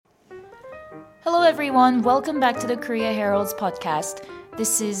Hello everyone, welcome back to the Korea Herald's podcast.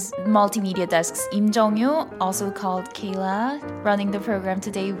 This is Multimedia Desk's Im Jong-yu, also called Kayla, running the program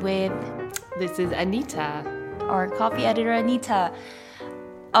today with... This is Anita. Our copy editor Anita.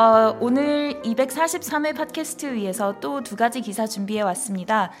 오늘 243회 팟캐스트 위해서 또 두 가지 기사 준비해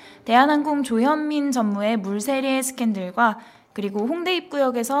왔습니다. 대한항공 조현민 전무의 물세례 스캔들과 그리고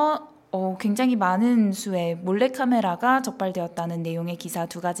홍대입구역에서 굉장히 많은 수의 몰래카메라가 적발되었다는 내용의 기사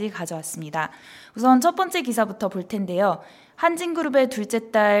두 가지 가져왔습니다. 우선 첫 번째 기사부터 볼 텐데요. 한진그룹의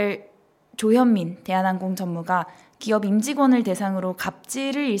둘째 딸 조현민 대한항공 전무가 기업 임직원을 대상으로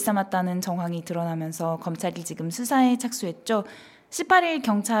갑질을 일삼았다는 정황이 드러나면서 검찰이 지금 수사에 착수했죠. 18일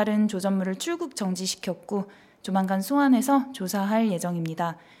경찰은 조 전무를 출국 정지시켰고 조만간 소환해서 조사할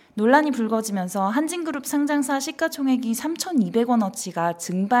예정입니다. 논란이 불거지면서 한진그룹 상장사 시가총액이 3,200원어치가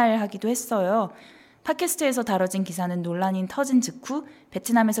증발하기도 했어요. 팟캐스트에서 다뤄진 기사는 논란이 터진 직후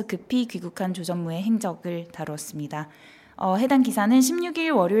베트남에서 급히 귀국한 조 전무의 행적을 다루었습니다. 해당 기사는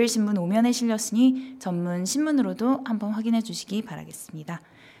 16일 월요일 신문 5면에 실렸으니 전문 신문으로도 한번 확인해 주시기 바라겠습니다.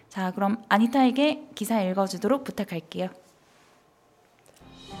 자, 그럼 아니타에게 기사 읽어주도록 부탁할게요.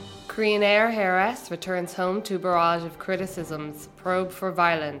 Korean Air heiress returns home to barrage of criticisms, probe for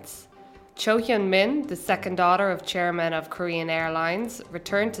violence. Cho Hyun-min, the second daughter of chairman of Korean Airlines,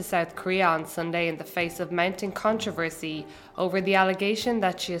 returned to South Korea on Sunday in the face of mounting controversy over the allegation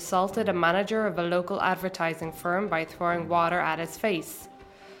that she assaulted a manager of a local advertising firm by throwing water at his face.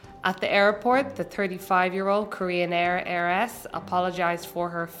 At the airport, the 35-year-old Korean Air heiress apologized for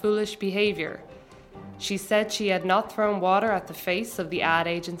her foolish behavior. She said she had not thrown water at the face of the ad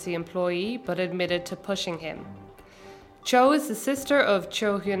agency employee, but admitted to pushing him. Cho is the sister of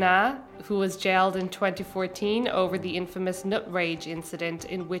Cho Hyun-ah, who was jailed in 2014 over the infamous nut rage incident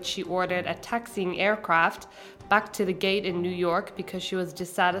in which she ordered a taxiing aircraft back to the gate in New York because she was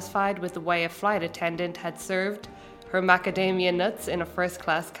dissatisfied with the way a flight attendant had served her macadamia nuts in a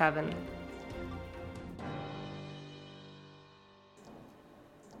first-class cabin.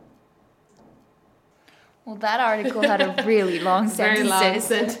 Well, that article had a really long Very long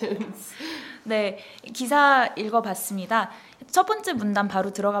sentences. sentence. 네, 기사 읽어봤습니다. 첫 번째 문단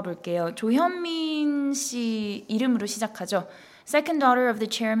바로 들어가 볼게요. 조현민 씨 이름으로 시작하죠. Second daughter of the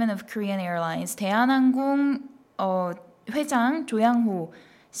chairman of Korean Airlines. 대한항공 회장 조양호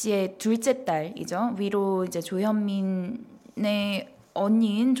씨의 둘째 딸이죠. 위로 이제 조현민의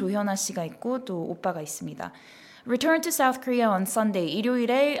언니인 조현아 씨가 있고 또 오빠가 있습니다. Returned to South Korea on Sunday.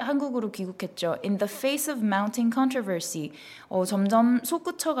 일요일에 한국으로 귀국했죠. In the face of mounting controversy. 점점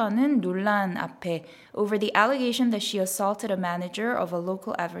솟구쳐가는 논란 앞에 over the allegation that she assaulted a manager of a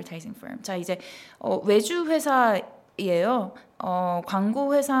local advertising firm. 자, 이제 외주 회사예요.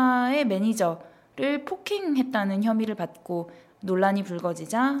 광고 회사의 매니저를 폭행했다는 혐의를 받고 논란이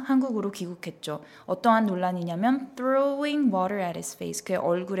불거지자 한국으로 귀국했죠. 어떠한 논란이냐면 throwing water at his face. 그의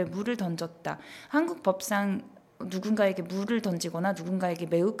얼굴에 물을 던졌다. 한국 법상 누군가에게 물을 던지거나 누군가에게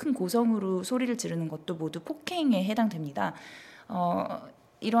매우 큰 고성으로 소리를 지르는 것도 모두 폭행에 해당됩니다.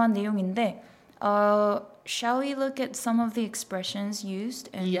 이러한 내용인데 shall we look at some of the expressions used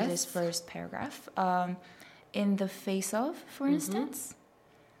in Yes. this first paragraph? In the face of, for instance?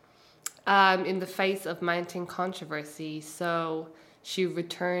 In the face of mounting controversy. So she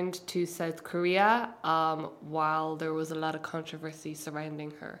returned to South Korea while there was a lot of controversy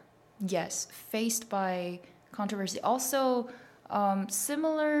surrounding her. Yes, faced by controversy. Also,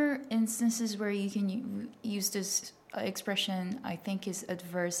 similar instances where you can use this expression, I think, is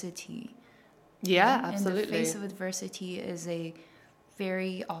adversity. Yeah, In absolutely. the face of adversity is a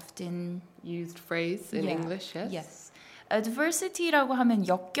very often Used phrase in English, yes? Yes. adversity라고 하면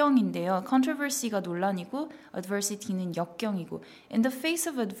역경인데요. controversy가 논란이고 adversity는 역경이고 in the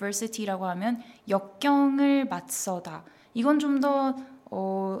face of adversity라고 하면 역경을 맞서다. 이건 좀 더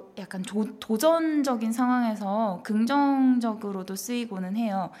약간 도전적인 상황에서 긍정적으로도 쓰이고는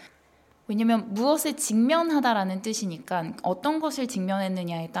해요. 왜냐면 무엇에 직면하다라는 뜻이니까 어떤 것을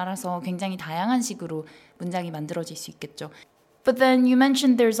직면했느냐에 따라서 굉장히 다양한 식으로 문장이 만들어질 수 있겠죠. But then you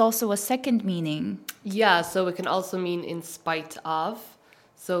mentioned there's also a second meaning. Yeah, so it can also mean in spite of.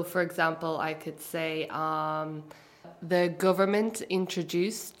 So, for example, I could say the government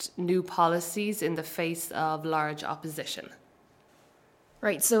introduced new policies in the face of large opposition.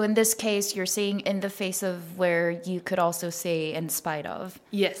 Right, so in this case, you're saying in the face of where you could also say in spite of.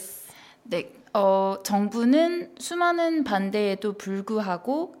 Yes. 네, 정부는 수많은 반대에도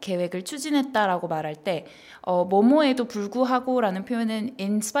불구하고 계획을 추진했다라고 말할 때 뭐뭐에도 불구하고라는 표현은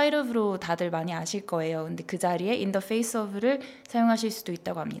in spite of로 다들 많이 아실 거예요. 근데 그 자리에 in the face of를 사용하실 수도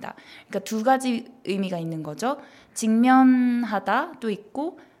있다고 합니다. 그러니까 두 가지 의미가 있는 거죠. 직면하다도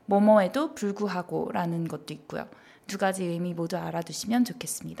있고 뭐뭐에도 불구하고라는 것도 있고요. 두 가지 의미 모두 알아두시면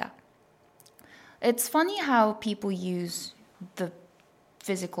좋겠습니다. It's funny how people use the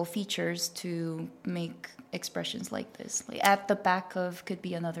physical features to make expressions like this. Like at the back of could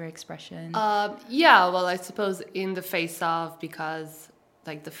be another expression. Yeah, well, I suppose in the face of, because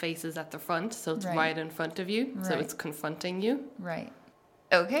like the face is at the front, so it's Right. right in front of you, so Right. it's confronting you. Right.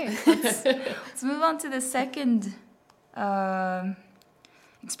 Okay. Let's move on to the second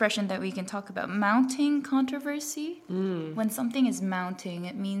expression that we can talk about. Mounting controversy. When something is mounting,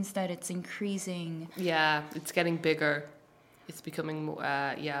 it means that it's increasing. Yeah, it's getting bigger. It's becoming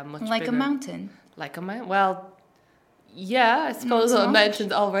much Like bigger. a mountain. Like a mountain. Well, yeah, I suppose so a much.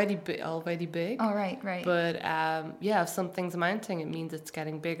 mountain's already big. Oh, right. But if something's mounting, it means it's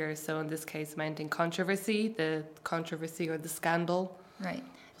getting bigger. So in this case, mounting controversy, the controversy or the scandal Right.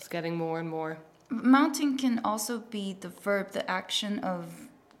 is getting more and more. Mounting can also be the verb, the action of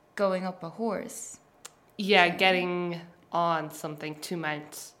going up a horse. Yeah, getting on something to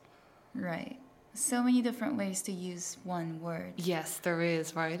mount. Right. So many different ways to use one word. Yes, there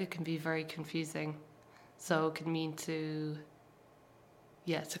is, right? It can be very confusing. So it can mean to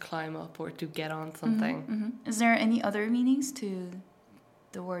climb up or to get on something. Mm-hmm. Is there any other meanings to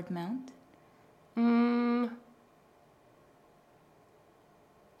the word mount?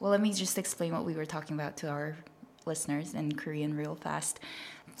 Well, let me just explain what we were talking about to our listeners in Korean real fast.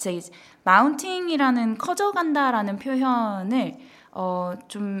 So, mounting이라는 커져간다라는 표현을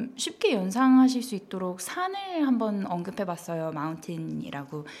좀 쉽게 연상하실 수 있도록 산을 한번 언급해봤어요.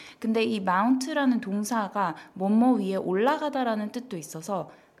 mountain이라고. 근데 이 mount라는 동사가 뭐뭐 위에 올라가다라는 뜻도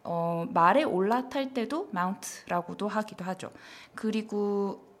있어서 말에 올라탈 때도 mount라고도 하기도 하죠.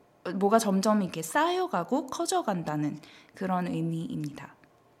 그리고 뭐가 점점 이렇게 쌓여가고 커져간다는 그런 의미입니다.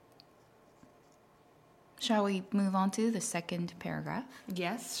 Shall we move on to the second paragraph?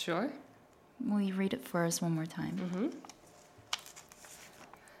 Yes, sure. Will you read it for us one more time?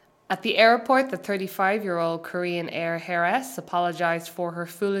 At the airport, the 35-year-old Korean air heiress apologized for her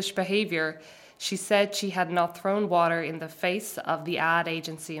foolish behavior. She said she had not thrown water in the face of the ad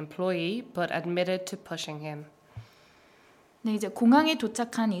agency employee, but admitted to pushing him. 네, 이제 공항에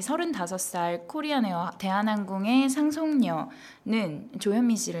도착한 이 35살 코리안에어 대한항공의 상속녀는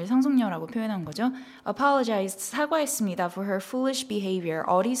조현민 씨를 상속녀라고 표현한 거죠. Apologized, 사과했습니다. For her foolish behavior,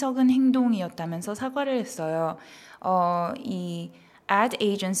 어리석은 행동이었다면서 사과를 했어요. 이 ad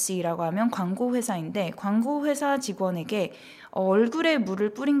agency라고 하면 광고 회사인데 광고 회사 직원에게 얼굴에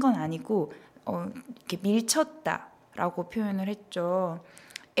물을 뿌린 건 아니고 이렇게 밀쳤다라고 표현을 했죠.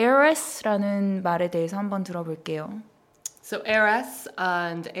 heiress라는 말에 대해서 한번 들어볼게요. So heiress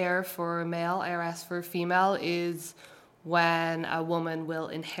and heir for male, heiress for female is when a woman will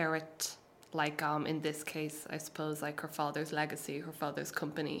inherit, like in this case, I suppose, like her father's legacy, her father's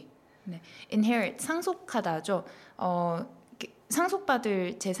company. 네, inherit, 상속하다죠.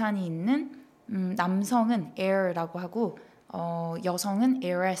 상속받을 재산이 있는 남성은 heir라고 하고 여성은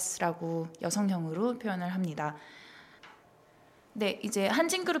heiress라고 여성형으로 표현을 합니다. 네, 이제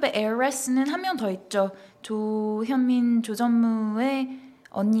한진그룹의 heiress는 한 명 더 있죠. 조현민, 조전무의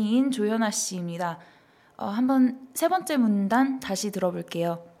언니인 조연아 씨입니다. 한번 세 번째 문단 다시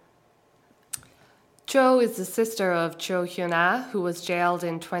들어볼게요. Cho is the sister of Cho Hyun-ah, who was jailed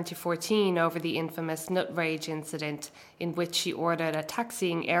in 2014 over the infamous nut rage incident in which she ordered a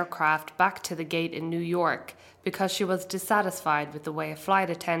taxiing aircraft back to the gate in New York because she was dissatisfied with the way a flight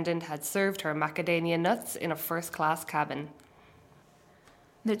attendant had served her macadamia nuts in a first-class cabin.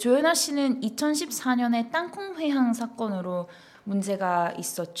 네, 조연아 씨는 2014년에 땅콩 회항 사건으로 문제가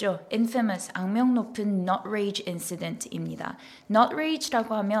있었죠. Infamous, 악명 높은 nut rage incident입니다. nut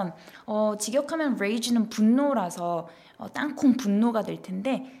rage라고 하면 직역하면 rage는 분노라서 땅콩 분노가 될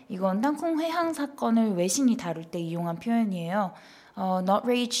텐데 이건 땅콩 회항 사건을 외신이 다룰 때 이용한 표현이에요. nut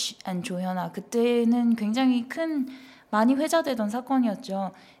rage and 조연아, 그때는 굉장히 많이 회자되던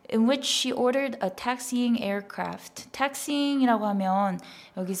사건이었죠. In which she ordered a taxiing aircraft. taxiing이라고 하면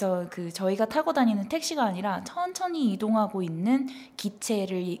여기서 저희가 타고 다니는 택시가 아니라 천천히 이동하고 있는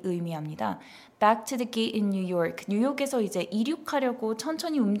기체를 의미합니다. Back to the gate in New York. 뉴욕에서 이제 이륙하려고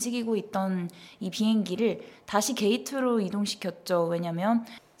천천히 움직이고 있던 이 비행기를 다시 게이트로 이동시켰죠. 왜냐면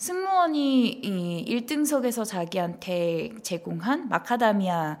승무원이 이 1등석에서 자기한테 제공한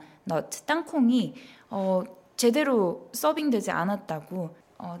마카다미아 넛, 땅콩이 제대로 서빙되지 않았다고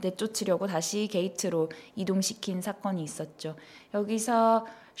내쫓으려고 다시 게이트로 이동시킨 사건이 있었죠. 여기서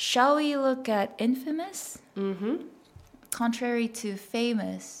shall we look at infamous? Contrary to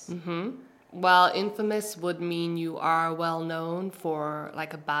famous. Well, infamous would mean you are well known for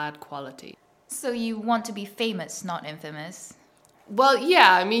like a bad quality. So you want to be famous, not infamous. Well,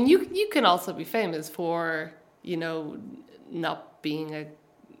 yeah, I mean, you can also be famous for, not being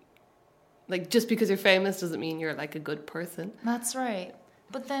just because you're famous doesn't mean you're like a good person. That's right.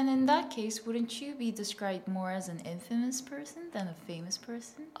 But then in that case, wouldn't you be described more as an infamous person than a famous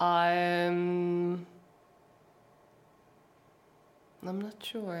person? I'm not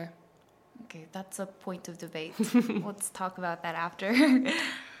sure. Okay, that's a point of debate. Let's talk about that after.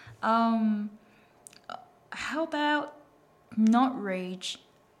 How about not rage?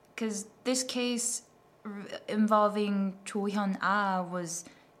 Because this case involving Cho Hyun-ah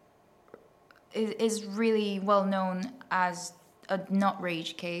is really well known as a not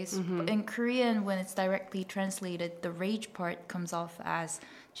rage case. But in Korean, when it's directly translated, the rage part comes off as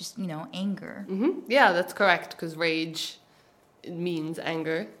just, anger. Yeah, that's correct, because rage means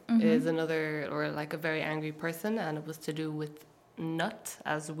anger is another, or like a very angry person, and it was to do with nut,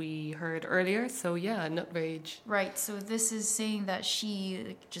 as we heard earlier. So yeah, nut rage. Right, so this is saying that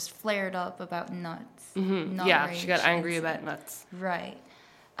she just flared up about nuts. Nut Yeah, rage she got angry incident. about nuts. Right.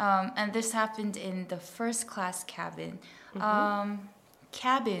 And this happened in the first class cabin.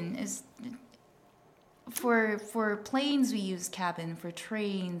 Cabin is for planes we use cabin, for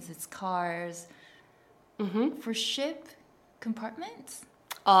trains it's cars. For ship compartments?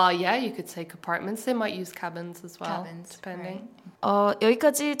 Yeah, you could say compartments. They might use cabins as well, Cabins, depending. right.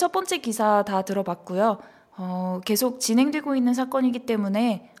 여기까지 첫 번째 기사 다 들어봤고요. 계속 진행되고 있는 사건이기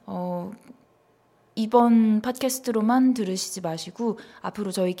때문에 이번 팟캐스트로만 들으시지 마시고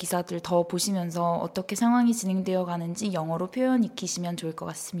앞으로 저희 기사들 더 보시면서 어떻게 상황이 진행되어 가는지 영어로 표현 익히시면 좋을 것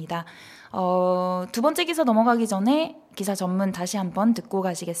같습니다. 두 번째 기사 넘어가기 전에 기사 전문 다시 한번 듣고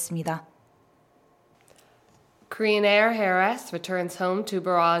가시겠습니다. Korean Air heiress returns home to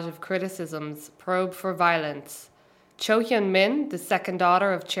barrage of criticisms, probe for violence. Cho Hyun-min, the second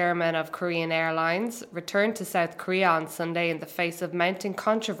daughter of chairman of Korean Airlines, returned to South Korea on Sunday in the face of mounting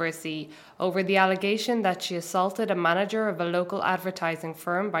controversy over the allegation that she assaulted a manager of a local advertising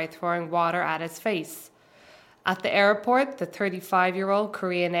firm by throwing water at his face. At the airport, the 35-year-old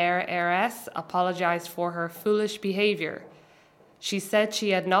Korean Air heiress apologized for her foolish behavior. She said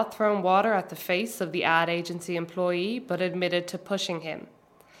she had not thrown water at the face of the ad agency employee, but admitted to pushing him.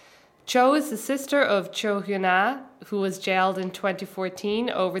 Cho is the sister of Cho Hyun-ah, who was jailed in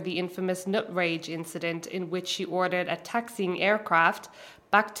 2014 over the infamous nut rage incident in which she ordered a taxiing aircraft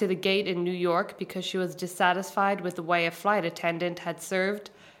back to the gate in New York because she was dissatisfied with the way a flight attendant had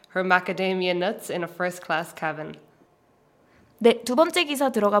served her macadamia nuts in a first-class cabin. 네, 두 번째 기사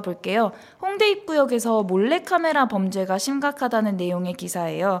들어가 볼게요. 홍대입구역에서 몰래카메라 범죄가 심각하다는 내용의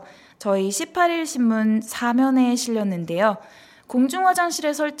기사예요. 저희 18일 신문 4면에 실렸는데요.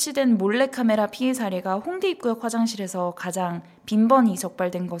 공중화장실에 설치된 몰래카메라 피해 사례가 홍대입구역 화장실에서 가장 빈번히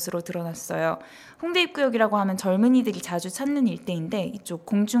적발된 것으로 드러났어요. 홍대입구역이라고 하면 젊은이들이 자주 찾는 일대인데 이쪽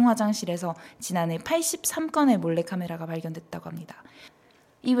공중화장실에서 지난해 83건의 몰래카메라가 발견됐다고 합니다.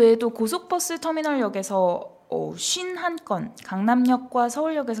 이 외에도 고속버스 터미널역에서 51건, 강남역과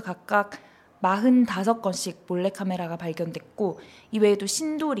서울역에서 각각 45건씩 몰래카메라가 발견됐고 이 외에도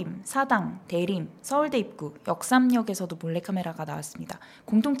신도림, 사당, 대림, 서울대 입구, 역삼역에서도 몰래카메라가 나왔습니다.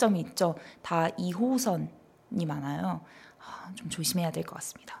 공통점이 있죠. 다 2호선이 많아요. 좀 조심해야 될 것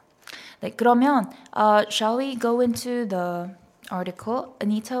같습니다. 네, 그러면 shall we go into the article?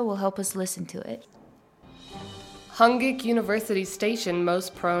 Anita will help us listen to it. Hangik University Station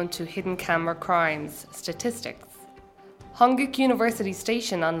most prone to hidden camera crimes. Statistics. Hangik University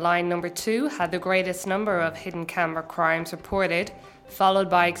Station on line number 2 had the greatest number of hidden camera crimes reported, followed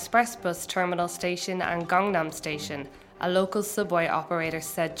by Express Bus Terminal Station and Gangnam Station, a local subway operator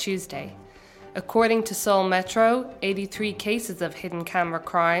said Tuesday. According to Seoul Metro, 83 cases of hidden camera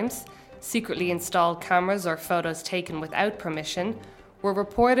crimes, secretly installed cameras or photos taken without permission, were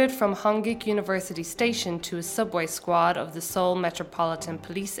reported from Hangik University Station to a subway squad of the Seoul Metropolitan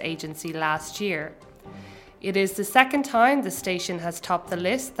Police Agency last year. It is the second time the station has topped the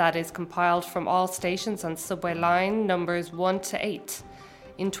list that is compiled from all stations on subway line numbers 1 to 8.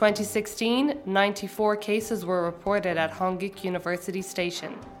 In 2016, 94 cases were reported at Hangik University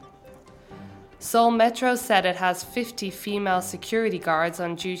Station. Seoul Metro said it has 50 female security guards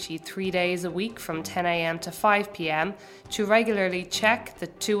on duty 3 days a week from 10 a.m. to 5 p.m. to regularly check the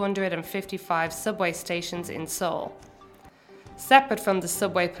 255 subway stations in Seoul. Separate from the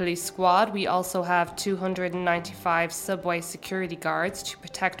subway police squad, we also have 295 subway security guards to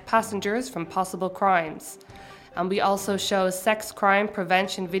protect passengers from possible crimes. And we also show sex crime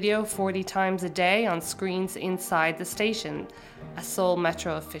prevention video 40 times a day on screens inside the station, a Seoul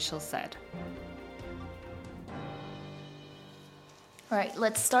Metro official said. All right,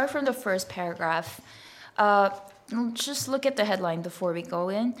 let's start from the first paragraph. just look at the headline before we go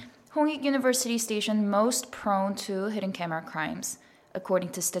in. 홍익 University Station most prone to hidden camera crimes,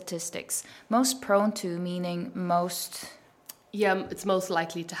 according to statistics. Most prone to meaning most... Yeah, it's most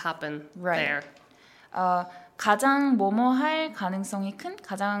likely to happen there. 가장 뭐뭐 할 가능성이 큰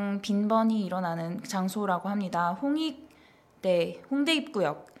가장 빈번히 일어나는 장소라고 합니다.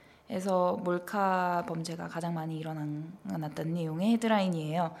 홍대입구역에서 몰카 범죄가 가장 많이 일어났다는 내용의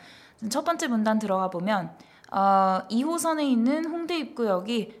헤드라인이에요. 첫 번째 문단 들어가 보면 2호선에 있는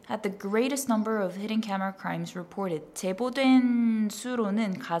홍대입구역이 had the greatest number of hidden camera crimes reported. 제보된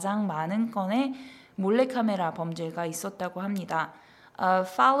수로는 가장 많은 건의 몰래카메라 범죄가 있었다고 합니다.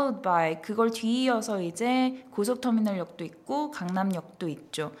 Followed by 그걸 뒤이어서 이제 고속터미널역도 있고 강남역도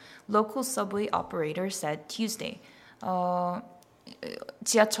있죠. Local subway operator said Tuesday.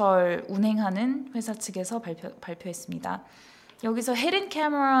 지하철 운행하는 회사 측에서 발표했습니다. 여기서 hidden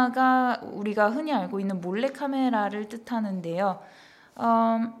camera가 우리가 흔히 알고 있는 몰래카메라를 뜻하는데요.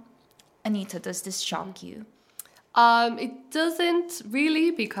 Anita, does this shock you? It doesn't really,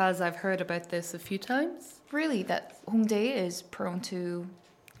 because I've heard about this a few times. Really, that Hongdae is prone to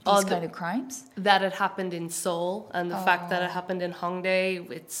these kind of crimes? That it happened in Seoul, and the fact that it happened in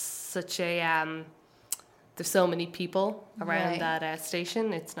Hongdae, it's such a there's so many people around that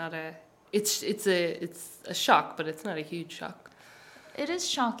station. It's not a it's a shock, but it's not a huge shock. It is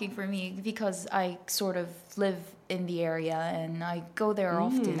shocking for me because I sort of live in the area and I go there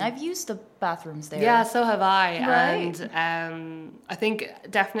often. I've used the bathrooms there. Yeah, so have I. Right. And I think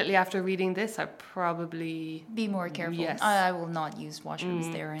definitely after reading this, I probably... Be more careful. Yes. I will not use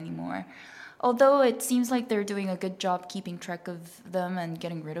washrooms there anymore. Although it seems like they're doing a good job keeping track of them and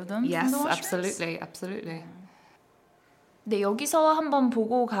getting rid of them Yes, from the washrooms. absolutely. 네, 여기서 한번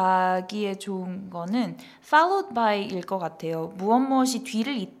보고 가기에 좋은 거는 followed by일 것 같아요. 무엇이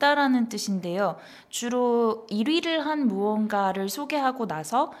뒤를 잇다라는 뜻인데요. 주로 1위를 한 무언가를 소개하고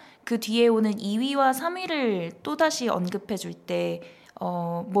나서 그 뒤에 오는 2위와 3위를 또다시 언급해 줄 때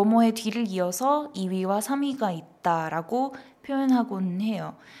뭐뭐의 뒤를 이어서 2위와 3위가 있다라고 표현하곤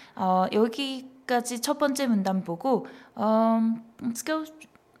해요. 여기까지 첫 번째 문단 보고 let's go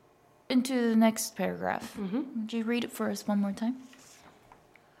into the next paragraph. Would you read it for us one more time?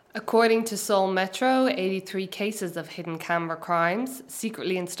 According to Seoul Metro, 83 cases of hidden camera crimes,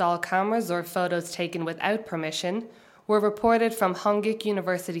 secretly installed cameras or photos taken without permission, were reported from Hongik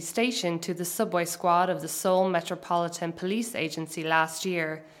University Station to the subway squad of the Seoul Metropolitan Police Agency last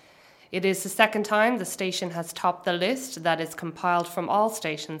year. It is the second time the station has topped the list that is compiled from all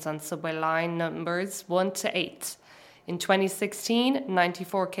stations on subway line numbers 1 to 8. In 2016,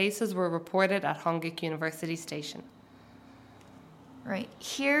 94 cases were reported at Hongik University Station. Right.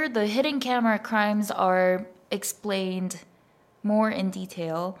 Here, the hidden camera crimes are explained more in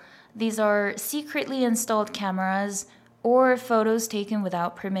detail. These are secretly installed cameras or photos taken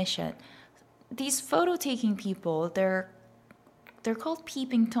without permission. These photo-taking people, they're called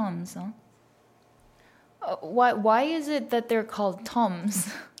peeping toms, huh? Why is it that they're called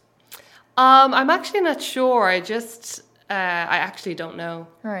toms? I'm actually not sure. I actually don't know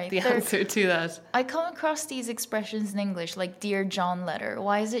the answer to that. I come across these expressions in English, like Dear John letter.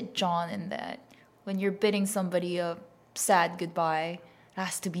 Why is it John in that? When you're bidding somebody a sad goodbye, it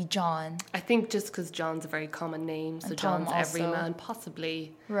has to be John. I think just because John's a very common name, so And John's Tom every also. man,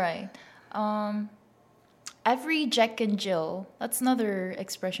 possibly. Right. Every Jack and Jill. That's another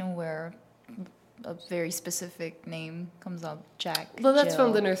expression where a very specific name comes up. Jack. Well, that's Jill.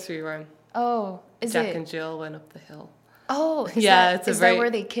 from the nursery rhyme. Oh, is Jack it? and Jill went up the hill. Oh, is Yeah, that, it's a is very- that where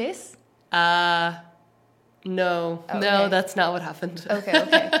they kiss? No, Okay. that's not what happened.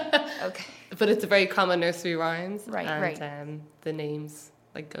 Okay. But it's a very common nursery rhymes. Right, and, right. The names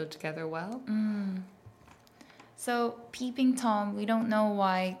go together well. So, peeping Tom, we don't know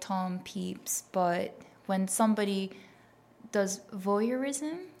why Tom peeps, but when somebody does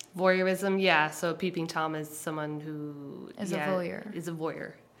voyeurism, Voyeurism, yeah. So peeping Tom is someone who Is a voyeur. Is a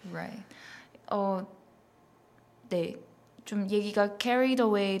voyeur. right. 네. 좀 얘기가 carried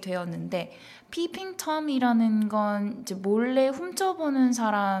away 되었는데 peeping Tom이라는 건 이제 몰래 훔쳐보는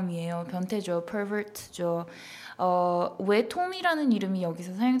사람이에요. 변태죠. pervert죠. 왜 톰이라는 이름이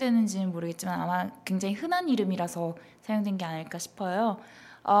여기서 사용되는지는 모르겠지만 아마 굉장히 흔한 이름이라서 사용된 게 아닐까 싶어요.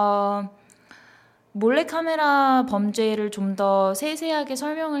 몰래카메라 범죄를 좀 더 세세하게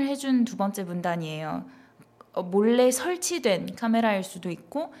설명을 해준 두 번째 문단이에요. 몰래 설치된 카메라일 수도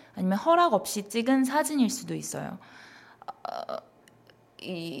있고 아니면 허락 없이 찍은 사진일 수도 있어요.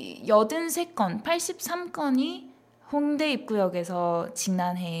 이 83건, 83건이 홍대 입구역에서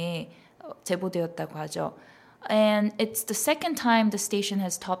지난해에 제보되었다고 하죠. And it's the second time the station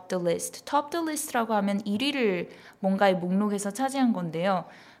has topped the list. Top the list라고 하면 1위를 뭔가의 목록에서 차지한 건데요.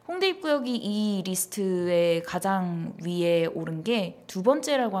 홍대입구역이 이 리스트의 가장 위에 오른 게 두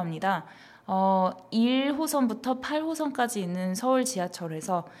번째라고 합니다. 1호선부터 8호선까지 있는 서울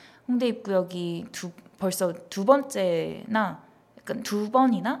지하철에서 홍대입구역이 벌써 두 번째나 약간 두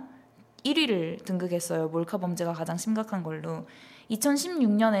번이나 1위를 등극했어요. 몰카 범죄가 가장 심각한 걸로.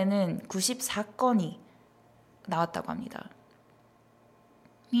 2016년에는 94건이 나왔다고 합니다.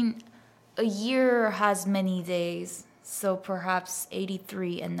 I mean, a year has many days, so perhaps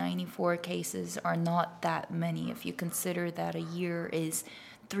 83 and 94 cases are not that many if you consider that a year is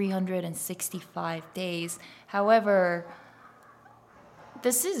 365 days. However,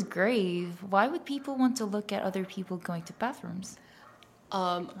 this is grave. Why would people want to look at other people going to bathrooms?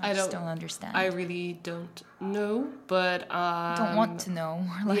 I just don't understand. I really don't know, but don't want to know.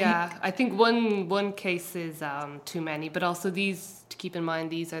 Yeah, I think one case is too many, but also these, to keep in mind,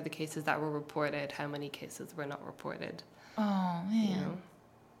 these are the cases that were reported. How many cases were not reported? Oh man, You know?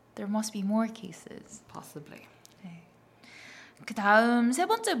 there must be more cases. Possibly. 네. 그 다음 세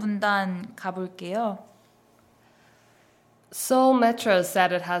번째 문단 가볼게요. Seoul Metro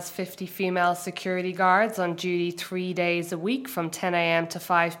said it has 50 female security guards on duty 3 days a week from 10 a.m. to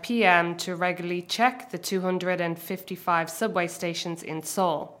 5 p.m. to regularly check the 255 subway stations in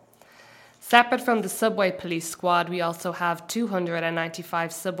Seoul. Separate from the subway police squad, we also have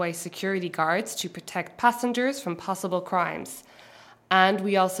 295 subway security guards to protect passengers from possible crimes. And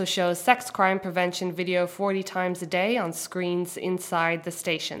we also show sex crime prevention video 40 times a day on screens inside the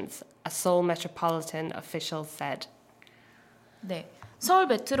stations, a Seoul Metropolitan official said. 네, 서울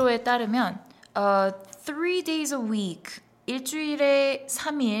메트로에 따르면 3 days a week, 일주일에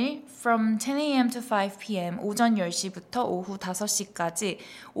 3일 from 10 a.m. to 5 p.m. 오전 10시부터 오후 5시까지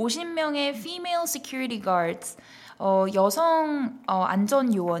 50명의 female security guards 여성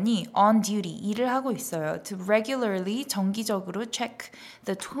안전 요원이 on duty 일을 하고 있어요. To regularly 정기적으로 check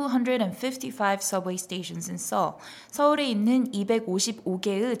the 255 subway stations in Seoul. 서울에 있는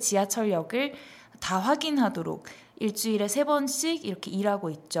 255개의 지하철역을 다 확인하도록 일주일에 3번씩 이렇게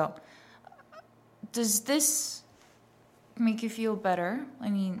일하고 있죠. Does this make you feel better? I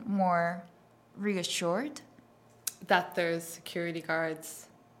mean, more reassured? That there's security guards,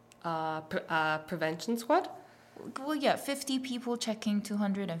 prevention squad? Well, yeah, 50 people checking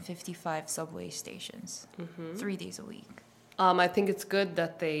 255 subway stations, 3 days a week. I think it's good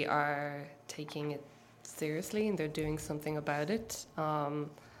that they are taking it seriously and they're doing something about it. I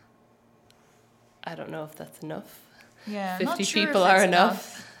don't know if that's enough. Yeah, 50 not sure people if are it's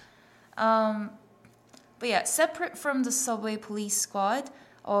enough. But yeah, separate from the subway police squad,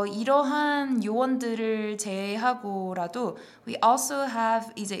 이러한 요원들을 제외하고라도 we also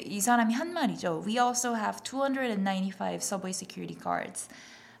have 이제 이 사람이 한 말이죠. We also have 295 subway security guards.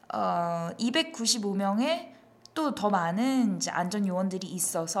 295명의 또 더 많은 이제 안전 요원들이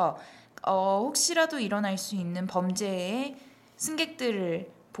있어서 혹시라도 일어날 수 있는 범죄의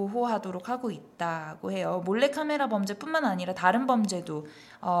승객들을 보호하도록 하고 있다고 해요. 몰래카메라 범죄뿐만 아니라 다른 범죄도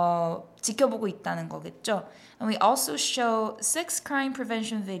지켜보고 있다는 거겠죠. And we also show sex crime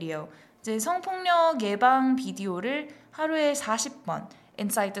prevention video. 이제 성폭력 예방 비디오를 하루에 40번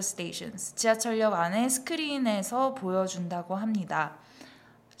inside the stations. 지하철역 안에 스크린에서 보여준다고 합니다.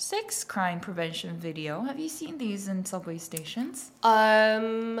 Sex crime prevention video. Have you seen these in subway stations?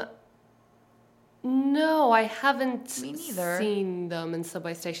 No, I haven't Me neither. seen them in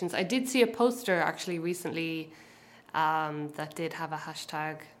subway stations. I did see a poster actually recently that did have a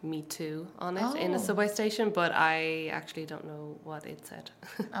hashtag #MeToo on it in a subway station, but I actually don't know what it said.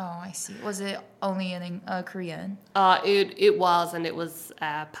 Oh, I see. Was it only in Korean? It was, and it was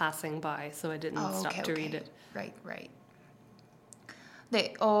passing by, so I didn't stop to read it. Right.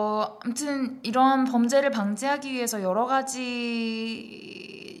 네, 아무튼 이런 범죄를 방지하기 위해서 여러 가지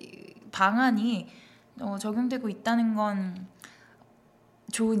방안이 적용되고 있다는 건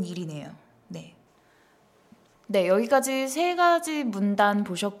좋은 일이네요. 네, 여기까지 세 가지 문단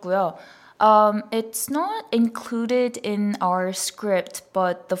보셨고요. It's not included in our script,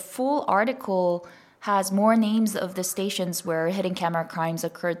 but the full article has more names of the stations where hidden camera crimes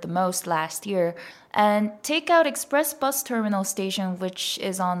occurred the most last year. And take out Express Bus Terminal Station, which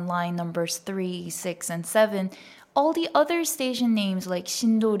is on line numbers 3, 6, and 7. All the other station names like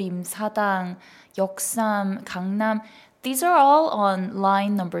신도림, 사당, 역삼, 강남, these are all on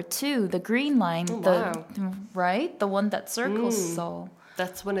line number 2, the green line, wow. right? The one that circles Seoul.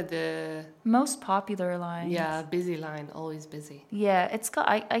 That's one of the most popular lines. busy line, always busy. Yeah, it's got.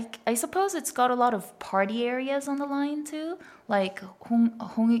 I suppose it's got a lot of party areas on the line too, like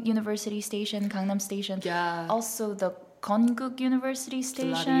Hongik University Station, Gangnam Station. Yeah. Also the Kongguk University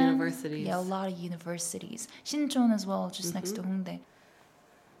Station. A lot of universities. Yeah, a lot of universities. Sinchon as well, just next to Hongdae.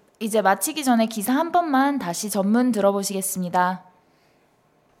 이제 마치기 전에 기사 한 번만 다시 전문 들어보시겠습니다.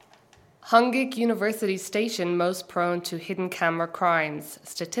 Hongik University Station most prone to hidden camera crimes.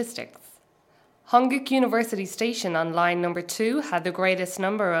 Statistics. Hongik University Station on line number 2 had the greatest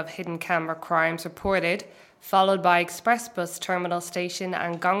number of hidden camera crimes reported, followed by Express Bus Terminal Station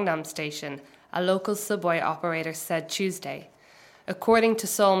and Gangnam Station, a local subway operator said Tuesday. According to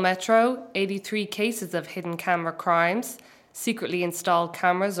Seoul Metro, 83 cases of hidden camera crimes, secretly installed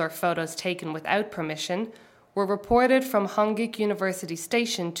cameras or photos taken without permission, were reported from Hongik University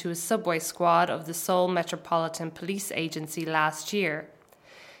Station to a subway squad of the Seoul Metropolitan Police Agency last year.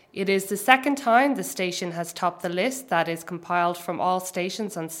 It is the second time the station has topped the list that is compiled from all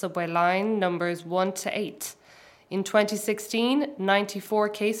stations on subway line numbers 1 to 8. In 2016, 94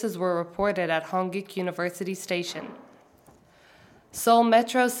 cases were reported at Hongik University Station. Seoul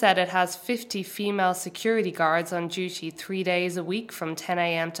Metro said it has 50 female security guards on duty 3 days a week from 10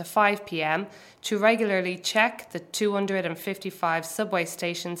 a.m. to 5 p.m. to regularly check the 255 subway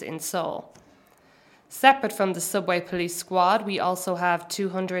stations in Seoul. Separate from the subway police squad, we also have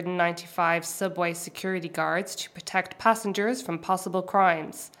 295 subway security guards to protect passengers from possible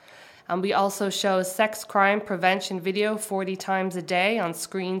crimes. And we also show sex crime prevention video 40 times a day on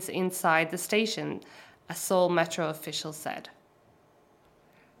screens inside the station, a Seoul Metro official said.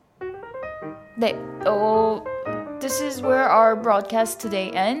 네, this is where our broadcast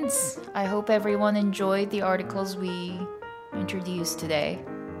today ends. I hope everyone enjoyed the articles we introduced today.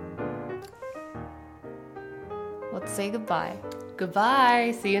 Let's say goodbye.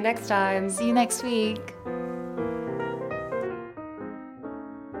 Goodbye. See you next time. See you next week.